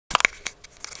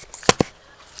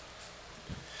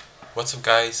What's up,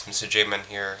 guys? Mr. J-Man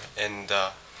here, and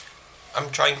I'm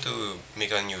trying to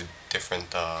make a new,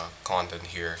 different content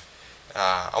here.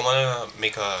 I wanna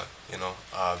make a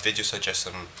video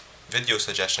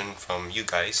suggestion from you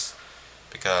guys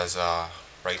because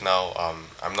right now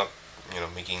I'm not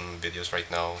making videos right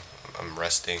now. I'm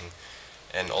resting,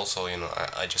 and also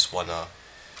I just wanna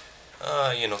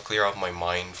clear out my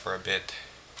mind for a bit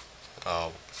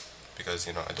uh, because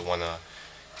I don't wanna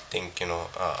think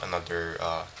another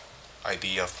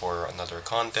idea for another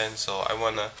content. So I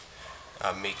wanna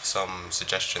make some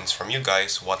suggestions from you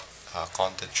guys. What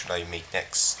content should I make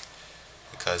next?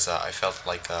 Because I felt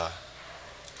like I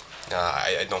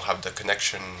don't have the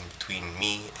connection between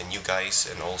me and you guys,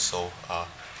 and also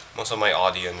most of my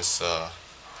audience are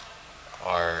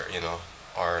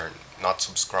are not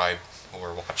subscribed who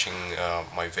are watching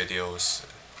my videos,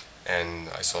 and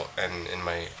I saw and in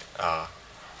my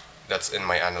that's in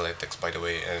my analytics, by the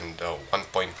way, and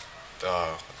 1.8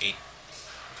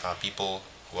 people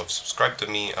who have subscribed to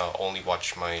me only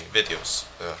watch my videos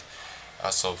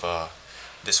as of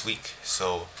this week.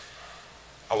 So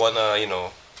I wanna,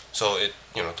 to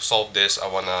solve this, I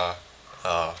wanna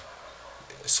uh,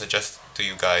 suggest to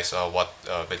you guys what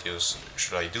videos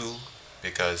should I do,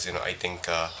 because I think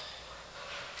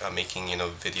making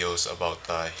videos about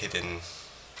hidden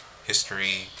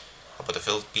history about the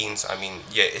Philippines. I mean,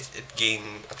 yeah, it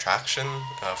gained attraction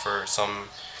for some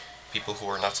people who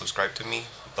are not subscribed to me,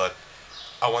 but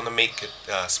I want to make it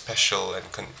special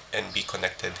and be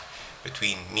connected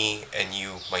between me and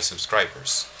you, my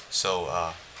subscribers.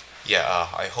 So yeah,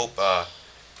 I hope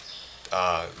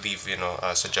leave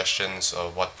suggestions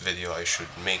of what video I should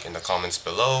make in the comments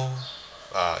below.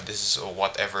 This is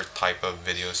whatever type of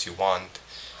videos you want,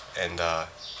 and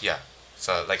yeah.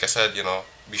 So like I said,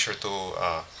 be sure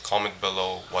to comment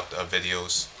below what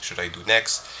videos should I do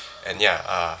next, and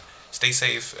yeah. Stay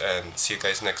safe and see you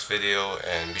guys next video,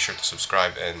 and be sure to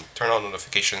subscribe and turn on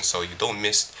notifications so you don't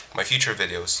miss my future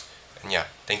videos. And yeah,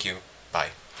 thank you.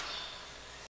 Bye.